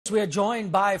Next, we are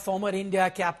joined by former India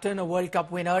captain, a World Cup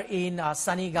winner in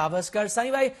Sunil Gavaskar. Sunny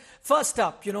bhai, first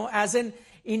up, as an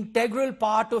integral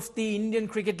part of the Indian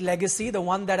cricket legacy, the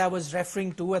one that I was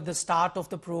referring to at the start of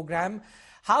the program,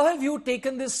 how have you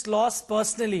taken this loss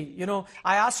personally?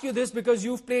 I ask you this because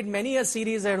you've played many a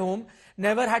series at home,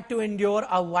 never had to endure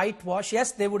a whitewash.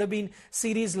 Yes, there would have been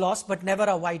series loss, but never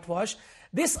a whitewash.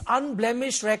 This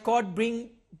unblemished record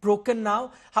broken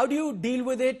now. How do you deal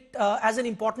with it as an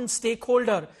important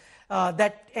stakeholder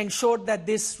that ensured that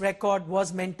this record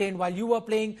was maintained while you were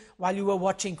playing, while you were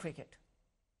watching cricket?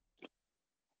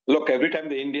 Look, every time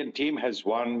the Indian team has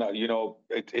won,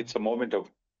 it's a moment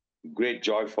of great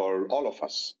joy for all of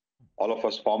us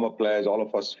former players, all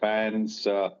of us fans.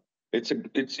 It's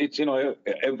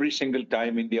every single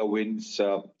time India wins,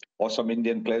 or some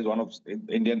Indian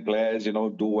players,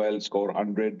 do well, score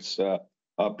hundreds,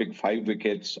 pick 5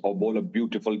 wickets, or bowl a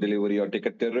beautiful delivery, or take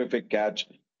a terrific catch.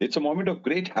 It's a moment of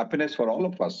great happiness for all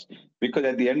of us, because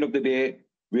at the end of the day,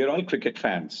 we are all cricket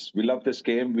fans. We love this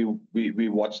game. We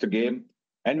watch the game,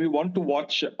 and we want to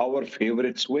watch our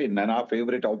favorites win. And our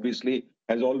favorite, obviously,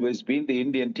 has always been the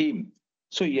Indian team.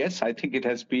 So yes, I think it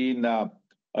has been a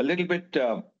little bit,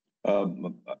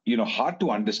 hard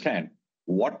to understand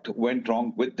what went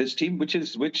wrong with this team, which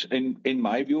in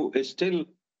my view is still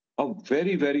a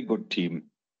very, very good team.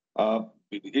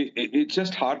 It's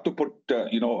just hard to put,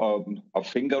 a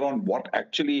finger on what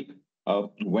actually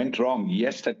went wrong.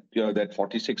 Yes, that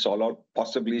 46 all out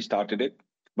possibly started it,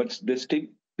 but this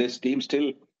team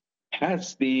still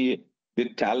has the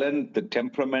talent, the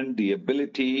temperament, the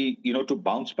ability, to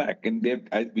bounce back. And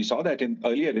we saw that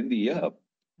earlier in the year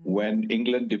when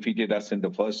England defeated us in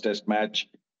the first Test match,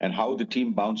 and how the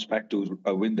team bounced back to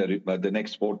win the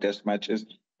next 4 Test matches.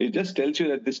 It just tells you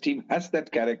that this team has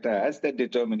that character, has that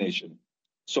determination.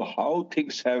 So how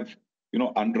things have,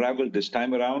 unraveled this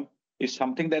time around is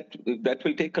something that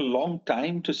will take a long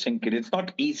time to sink in. It's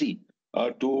not easy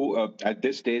to at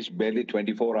this stage, barely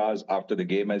 24 hours after the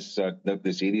game has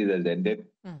the series has ended,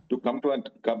 to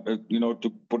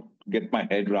get my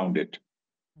head around it.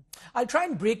 I'll try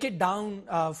and break it down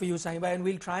for you, Saiba, and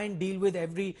we'll try and deal with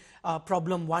every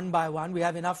problem one by one. We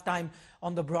have enough time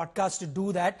on the broadcast to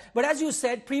do that. But as you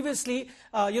said previously,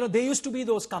 there used to be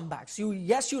those comebacks.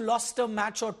 You lost a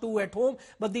match or 2 at home,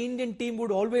 but the Indian team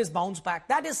would always bounce back.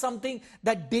 That is something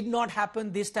that did not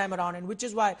happen this time around, and which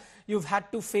is why you've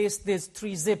had to face this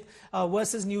 3-0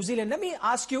 versus New Zealand. Let me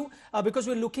ask you, because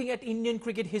we're looking at Indian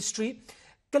cricket history,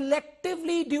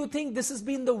 collectively, do you think this has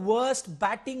been the worst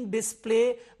batting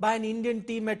display by an Indian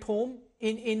team at home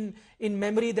in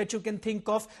memory that you can think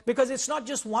of? Because it's not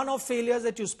just one-off failures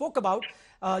that you spoke about.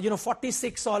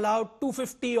 46 all out,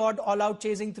 250 odd all out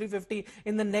chasing 350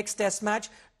 in the next Test match,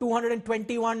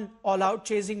 221 all out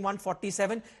chasing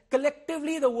 147.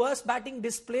 Collectively, the worst batting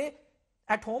display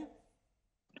at home?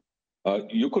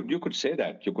 You could say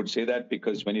that. You could say that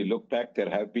because when you look back, there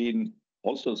have been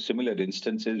also similar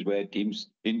instances where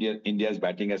India's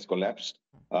batting has collapsed,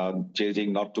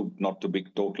 chasing not to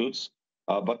big totals.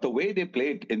 But the way they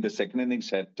played in the second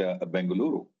innings at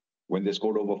Bengaluru, when they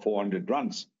scored over 400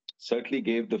 runs, certainly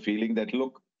gave the feeling that,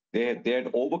 look, they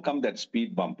had overcome that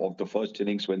speed bump of the first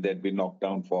innings when they had been knocked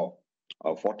down for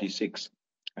 46.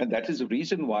 And that is the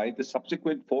reason why the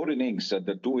subsequent 4 innings,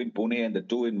 the 2 in Pune and the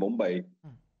 2 in Mumbai,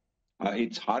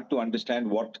 it's hard to understand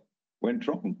what went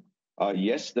wrong.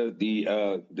 Yes,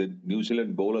 the New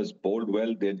Zealand bowlers bowled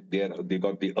well. They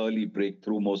got the early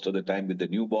breakthrough most of the time with the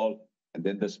new ball, and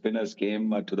then the spinners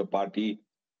came to the party.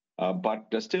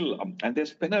 But still, and their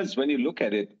spinners, when you look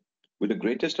at it, with the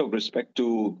greatest of respect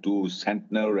to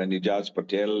Santner and Ijaz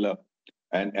Patel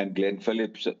and Glenn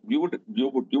Phillips, you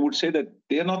would say that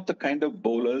they are not the kind of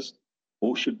bowlers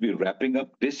who should be wrapping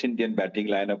up this Indian batting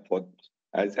lineup for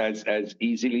as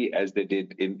easily as they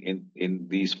did in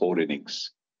these 4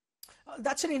 innings.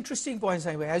 That's an interesting point,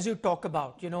 Saiba. As you talk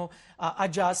about,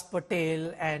 Ajaz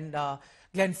Patel and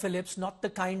Glenn Phillips, not the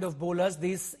kind of bowlers.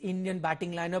 This Indian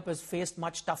batting lineup has faced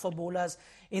much tougher bowlers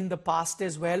in the past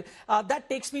as well. That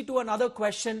takes me to another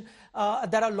question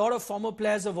that a lot of former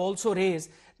players have also raised,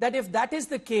 that if that is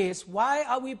the case, why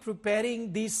are we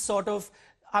preparing these sort of,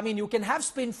 you can have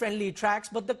spin-friendly tracks,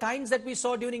 but the kinds that we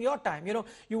saw during your time,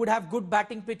 you would have good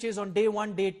batting pitches on day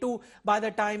 1, day 2. By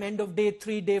the time end of day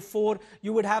 3, day 4,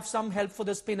 you would have some help for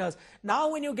the spinners. Now,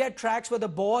 when you get tracks where the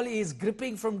ball is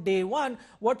gripping from day 1,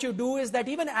 what you do is that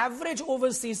even average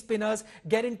overseas spinners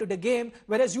get into the game,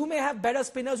 whereas you may have better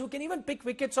spinners who can even pick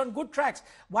wickets on good tracks.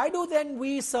 Why do then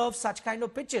we serve such kind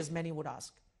of pitches, many would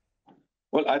ask?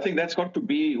 Well, I think that's got to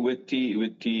be with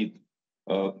the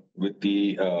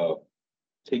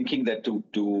thinking that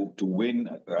to win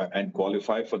and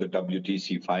qualify for the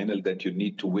WTC final, that you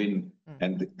need to win.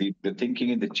 And the thinking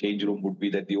in the change room would be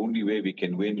that the only way we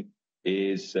can win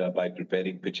is by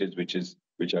preparing pitches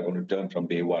which are going to turn from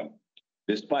day one.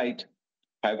 Despite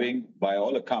having, by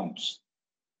all accounts,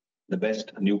 the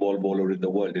best new ball bowler in the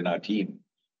world in our team,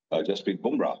 Jasprit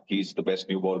Bumrah. He's the best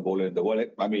new ball bowler in the world.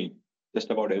 I mean,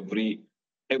 just about every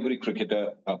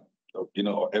cricketer,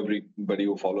 everybody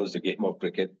who follows the game of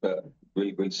cricket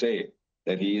will say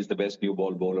that he is the best new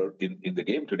ball bowler in the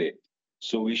game today.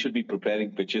 So we should be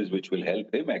preparing pitches which will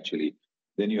help him actually.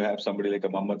 Then you have somebody like a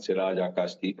Mohammad Siraj,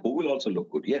 Akashdeep, who will also look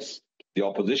good. Yes, the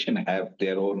opposition have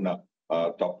their own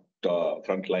top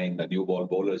frontline new ball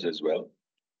bowlers as well.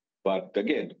 But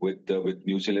again, with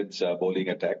New Zealand's bowling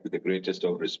attack, with the greatest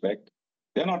of respect,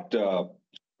 they're not the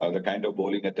kind of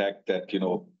bowling attack that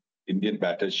Indian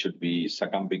batters should be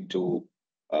succumbing to,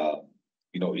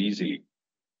 easily.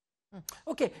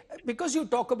 Okay, because you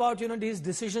talk about, these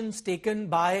decisions taken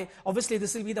by, obviously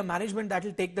this will be the management that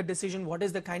will take the decision, what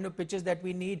is the kind of pitches that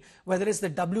we need, whether it's the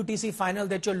WTC final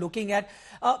that you're looking at.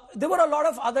 There were a lot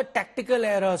of other tactical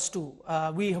errors too.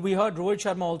 We heard Rohit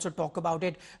Sharma also talk about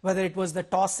it, whether it was the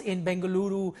toss in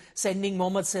Bengaluru, sending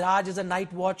Mohammad Siraj as a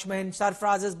night watchman,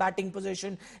 Sarfraz's batting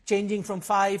position, changing from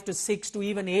 5 to 6 to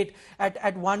even 8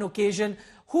 at one occasion.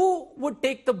 Who would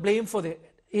take the blame for this?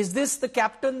 Is this the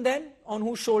captain then, on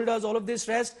whose shoulders all of this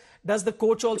rests? Does the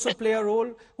coach also play a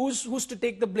role? Who's to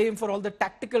take the blame for all the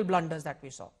tactical blunders that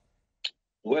we saw?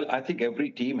 Well, I think every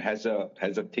team has a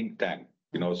think tank,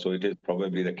 so it is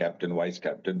probably the captain, vice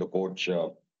captain, the coach.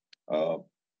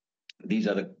 These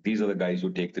are the guys who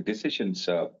take the decisions.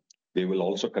 They will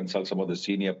also consult some of the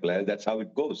senior players. That's how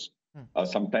it goes.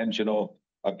 Sometimes,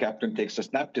 a captain takes a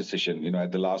snap decision.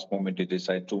 At the last moment, he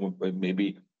decides to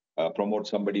maybe promote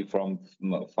somebody from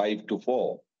 5 to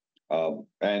 4.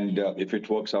 And if it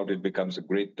works out, it becomes a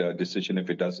great decision. If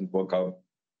it doesn't work out,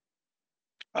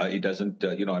 it doesn't,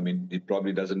 it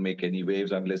probably doesn't make any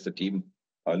waves unless the team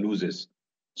loses.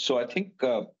 So I think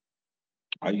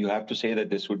you have to say that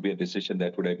this would be a decision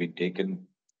that would have been taken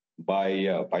by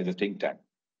the think tank.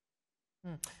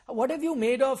 What have you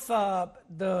made of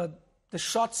the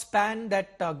short span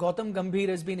that Gautam Gambhir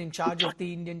has been in charge of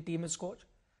the Indian team as coach?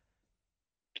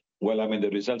 Well, the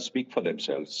results speak for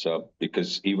themselves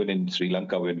because even in Sri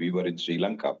Lanka, when we were in Sri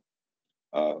Lanka,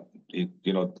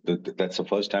 that's the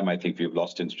first time I think we've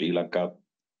lost in Sri Lanka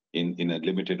in a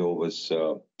limited overs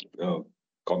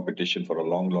competition for a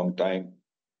long, long time.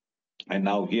 And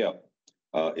now here,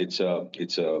 it's a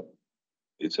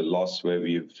loss where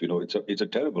we've, it's a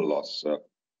terrible loss.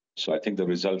 So I think the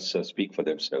results speak for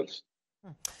themselves.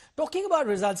 Talking about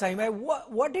results,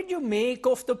 what did you make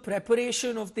of the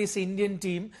preparation of this Indian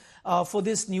team for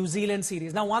this New Zealand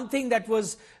series? Now, one thing that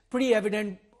was pretty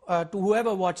evident to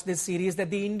whoever watched this series,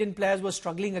 that the Indian players were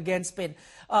struggling against spin.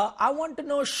 I want to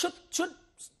know, should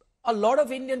a lot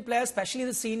of Indian players, especially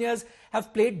the seniors,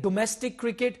 have played domestic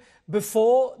cricket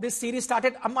before this series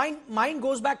started? Mine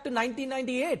goes back to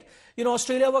 1998.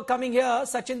 Australia were coming here.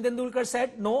 Sachin Tendulkar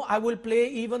said, no, I will play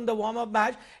even the warm-up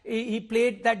match. He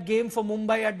played that game for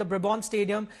Mumbai at the Brabant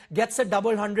Stadium, gets a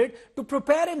double 100 to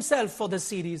prepare himself for the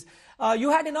series. You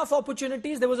had enough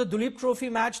opportunities. There was a Duleep Trophy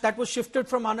match that was shifted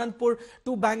from Anandpur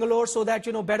to Bangalore so that,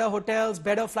 better hotels,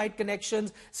 better flight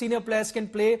connections, senior players can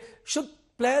play. Should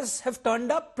players have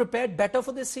turned up, prepared better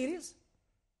for this series?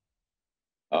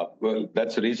 Well,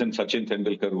 that's the reason Sachin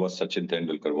Tendulkar was Sachin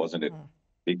Tendulkar, wasn't it?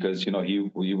 Because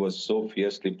he was so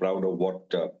fiercely proud of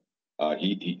what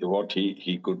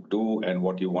he could do and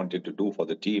what he wanted to do for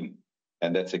the team,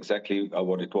 and that's exactly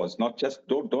what it was. Not just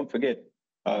don't forget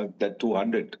that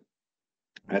 200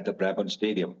 at the Brabant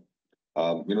Stadium.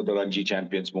 The Ranji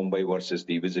champions Mumbai versus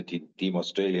the visiting team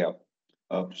Australia.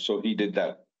 So he did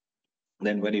that.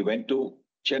 Then when he went to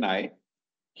Chennai,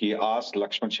 he asked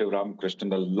Lakshman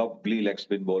Shivaram-Krishnan, a lovely leg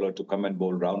spin bowler, to come and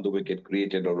bowl round the wicket,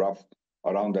 created a rough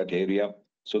around that area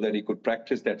so that he could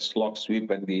practice that slog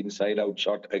sweep and the inside-out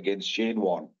shot against Shane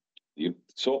Warne.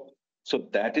 So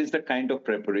that is the kind of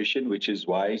preparation, which is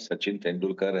why Sachin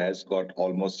Tendulkar has got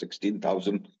almost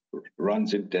 16,000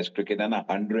 runs in Test cricket and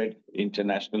 100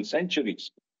 international centuries.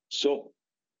 So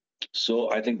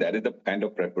I think that is the kind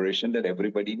of preparation that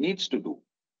everybody needs to do.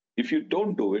 If you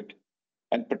don't do it,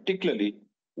 and particularly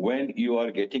when you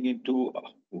are getting into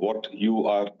what you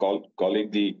are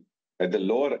calling at the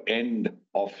lower end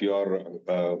of your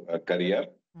career,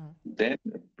 then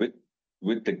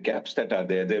with the gaps that are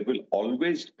there will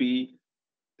always be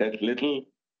that little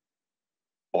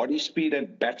body speed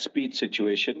and bat speed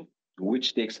situation,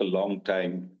 which takes a long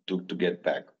time to get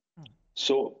back.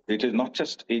 So it is not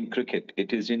just in cricket,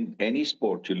 it is in any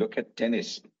sport. You look at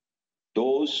tennis,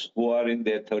 those who are in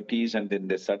their 30s and then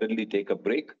they suddenly take a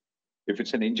break. If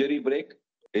it's an injury break,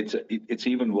 it's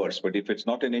even worse. But if it's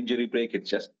not an injury break,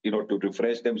 it's just, to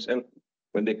refresh themselves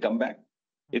when they come back.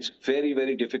 It's very,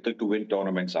 very difficult to win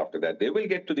tournaments after that. They will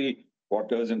get to the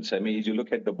quarters and semis. You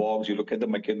look at the Boggs, you look at the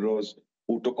McEnroes,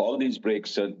 who took all these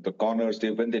breaks, the Connors.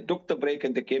 When they took the break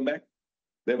and they came back,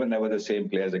 they were never the same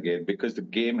players again because the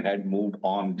game had moved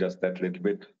on just that little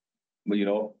bit,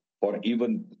 for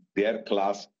even their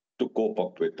class to cope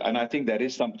up with. And I think that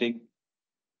is something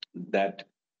that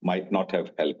might not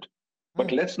have helped.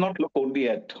 But let's not look only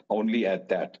at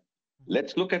that.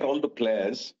 Let's look at all the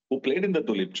players who played in the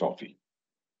Dulip Trophy.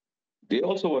 They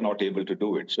also were not able to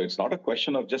do it. So it's not a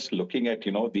question of just looking at,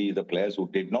 the players who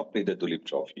did not play the Dulip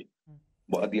Trophy.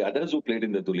 But the others who played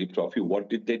in the Dulip Trophy, what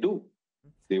did they do?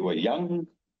 They were young.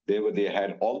 They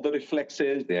had all the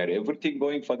reflexes. They had everything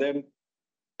going for them.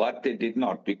 But they did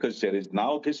not, because there is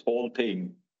now this whole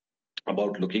thing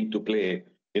about looking to play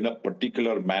in a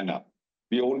particular manner.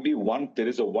 There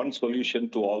is a one solution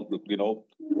to all,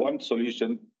 one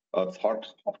solution thought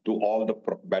to all the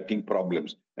batting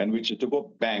problems, and which is to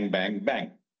go bang, bang,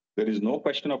 bang. There is no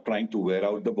question of trying to wear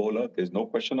out the bowler. There's no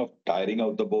question of tiring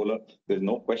out the bowler. There's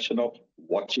no question of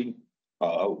waiting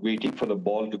for the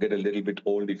ball to get a little bit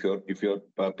old if you're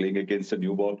playing against a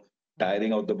new ball,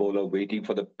 tiring out the bowler, waiting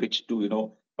for the pitch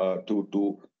to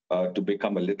to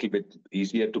become a little bit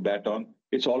easier to bat on.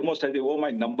 It's almost as if, oh, my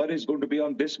number is going to be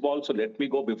on this ball, so let me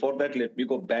go before that. Let me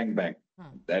go bang bang.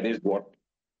 That is what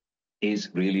is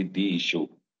really the issue.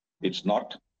 It's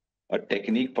not a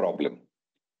technique problem.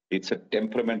 It's a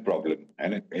temperament problem.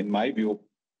 And in my view,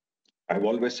 I've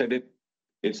always said it,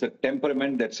 it's the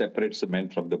temperament that separates the men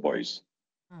from the boys.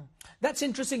 That's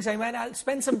interesting, Simon. I'll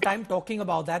spend some time talking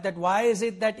about that. That why is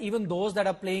it that even those that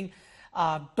are playing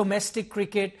domestic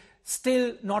cricket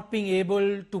still not being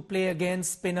able to play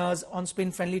against spinners on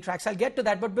spin-friendly tracks? I'll get to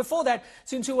that. But before that,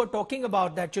 since you were talking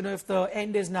about that, if the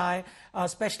end is nigh,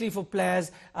 especially for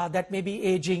players that may be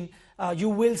aging, you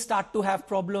will start to have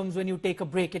problems when you take a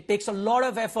break. It takes a lot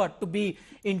of effort to be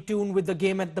in tune with the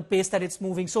game at the pace that it's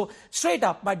moving. So straight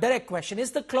up, my direct question,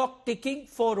 is the clock ticking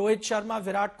for Rohit Sharma,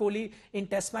 Virat Kohli in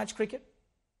test match cricket?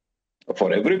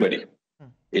 For everybody.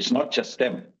 It's not just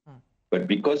them. But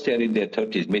because they're in their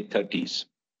 30s, mid-30s,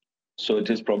 so it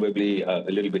is probably a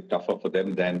little bit tougher for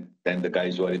them than the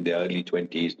guys who are in their early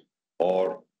 20s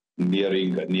or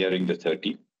nearing the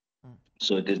 30.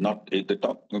 So it is not,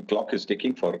 the clock is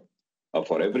ticking for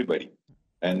everybody.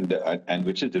 And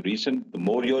which is the reason, the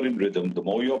more you're in rhythm, the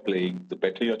more you're playing, the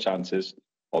better your chances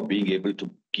of being able to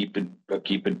keep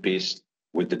in pace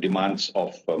with the demands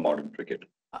of modern cricket.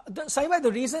 Saibai,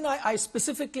 the reason I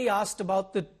specifically asked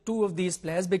about the two of these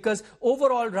players, because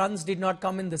overall runs did not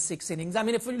come in the 6 innings. I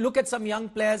mean, if we look at some young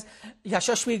players,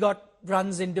 Yashasvi got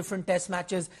runs in different test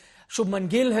matches. Shubman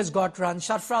Gill has got runs.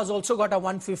 Sharfra has also got a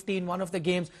 150 in one of the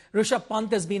games. Rishabh Pant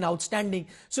has been outstanding.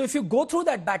 So if you go through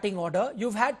that batting order,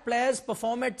 you've had players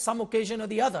perform at some occasion or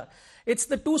the other. It's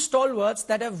the two stalwarts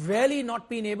that have really not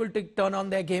been able to turn on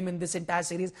their game in this entire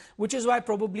series, which is why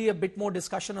probably a bit more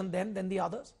discussion on them than the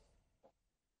others.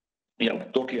 Yeah,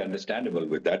 totally understandable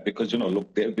with that, because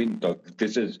look, they've been.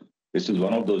 This is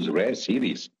one of those rare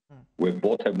series where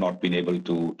both have not been able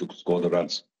to score the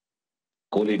runs.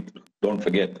 Kohli, don't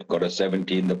forget, got a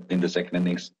 70 in the second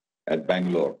innings at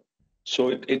Bangalore. So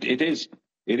it is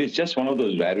just one of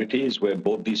those rarities where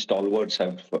both these stalwarts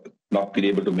have not been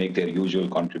able to make their usual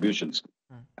contributions.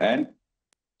 And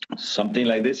something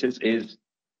like this is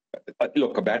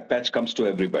look, a bad patch comes to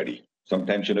everybody.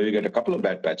 Sometimes, you get a couple of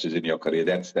bad patches in your career.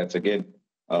 That's again,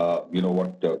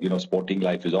 what sporting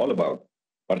life is all about.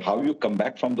 But how you come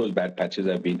back from those bad patches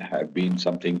have been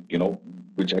something,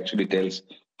 which actually tells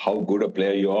how good a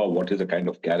player you are, what is the kind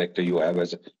of character you have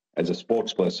as a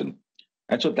sports person.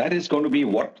 And so that is going to be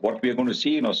what we are going to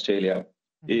see in Australia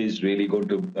is really going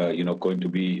to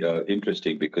be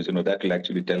interesting, because, that will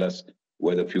actually tell us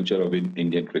where the future of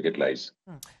Indian cricket lies.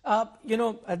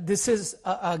 This is,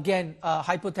 again, a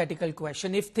hypothetical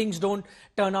question. If things don't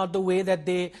turn out the way that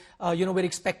they, we're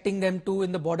expecting them to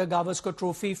in the Border Gavaskar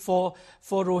Trophy for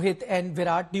Rohit and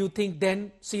Virat, do you think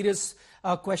then serious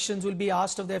questions will be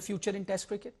asked of their future in Test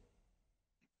cricket?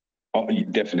 Oh,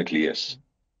 definitely, yes.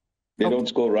 They don't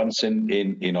score runs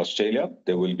in Australia,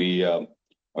 there will be a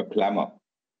clamour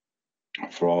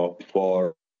for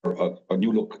a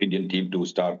new look Indian team to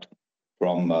start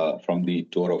from the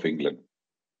tour of England.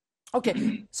 Okay.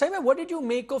 Saima, what did you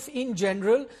make of, in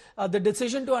general, the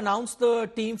decision to announce the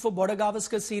team for Border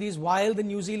Gavaskar series while the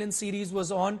New Zealand series was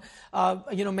on?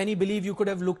 Many believe you could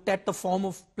have looked at the form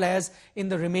of players in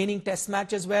the remaining test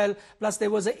match as well. Plus, there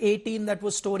was an A team that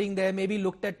was storing there, maybe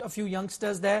looked at a few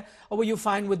youngsters there. Or were you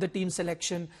fine with the team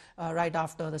selection right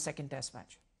after the second test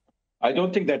match? I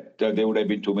don't think that there would have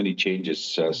been too many changes.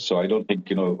 So I don't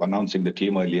think, announcing the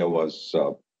team earlier was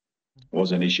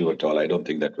an issue at all. I don't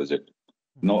think that was it.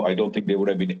 No, I don't think there would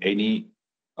have been any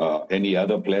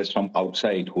other players from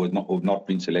outside who have not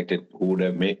been selected who would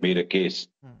have made a case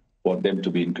for them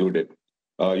to be included.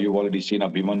 You've already seen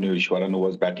Abhimanyu Ishwaran, who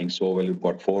was batting so well. He's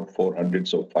got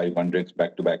 400s or 500s,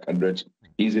 back-to-back hundreds.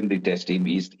 He's in the test team.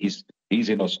 He's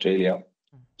in Australia.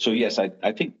 So yes,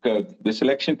 I think the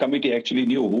selection committee actually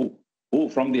knew who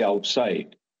from the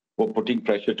outside were putting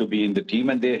pressure to be in the team,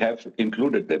 and they have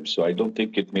included them. So I don't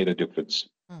think it made a difference.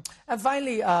 And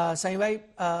finally, Saimbai,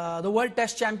 the World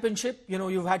Test Championship,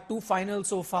 you've had 2 finals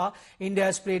so far. India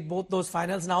has played both those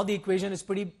finals. Now the equation is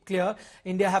pretty clear.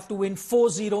 India have to win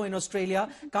 4-0 in Australia.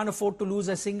 Can't afford to lose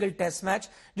a single test match.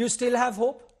 Do you still have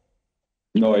hope?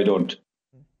 No, I don't.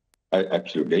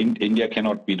 Absolutely. India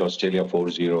cannot beat Australia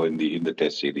 4-0 in the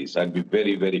test series. I'd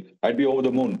be I'd be over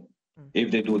the moon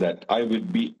if they do that. I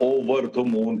would be over the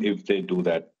moon if they do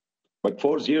that. But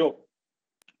 4-0,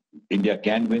 India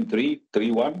can win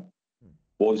 3-1,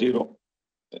 4-0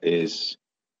 is,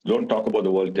 don't talk about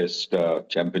the World Test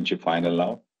Championship final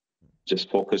now. Just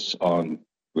focus on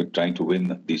trying to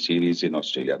win the series in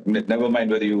Australia. Never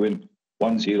mind whether you win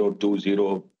 1-0,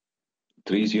 2-0,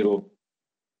 3-0,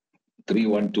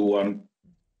 3-1, 2-1,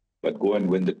 but go and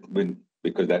win,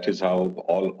 because that is how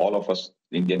all of us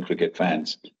Indian cricket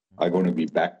fans are going to be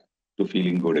back to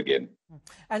feeling good again.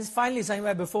 And finally,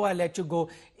 Saimbai, before I let you go,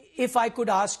 if I could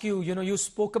ask you, you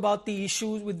spoke about the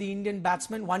issues with the Indian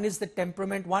batsmen. One is the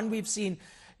temperament. One we've seen,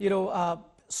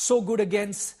 so good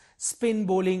against spin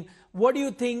bowling. What do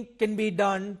you think can be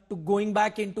done to going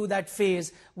back into that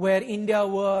phase where India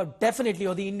were definitely,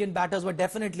 or the Indian batters were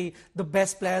definitely the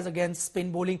best players against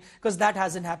spin bowling? Because that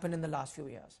hasn't happened in the last few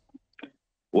years.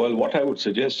 Well, what I would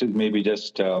suggest is maybe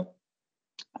just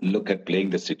look at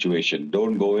playing the situation.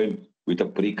 Don't go in with a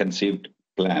preconceived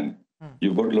plan.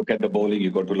 You've got to look at the bowling,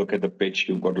 you've got to look at the pitch,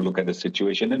 you've got to look at the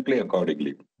situation and play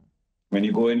accordingly. When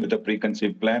you go in with a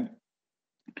preconceived plan,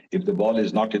 if the ball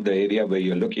is not in the area where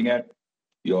you're looking at,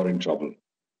 you're in trouble.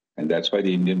 And that's why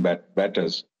the Indian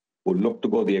batters who look to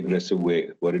go the aggressive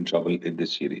way were in trouble in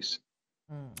this series.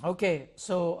 Okay,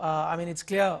 so it's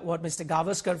clear what Mr.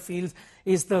 Gavaskar feels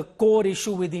is the core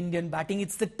issue with Indian batting.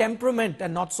 It's the temperament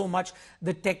and not so much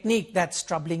the technique that's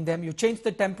troubling them. You change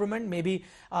the temperament, maybe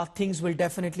things will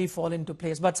definitely fall into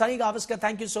place. But Sunil Gavaskar,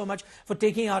 thank you so much for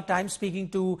taking our time speaking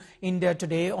to India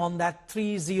today on that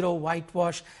 3-0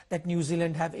 whitewash that New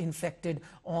Zealand have inflicted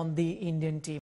on the Indian team.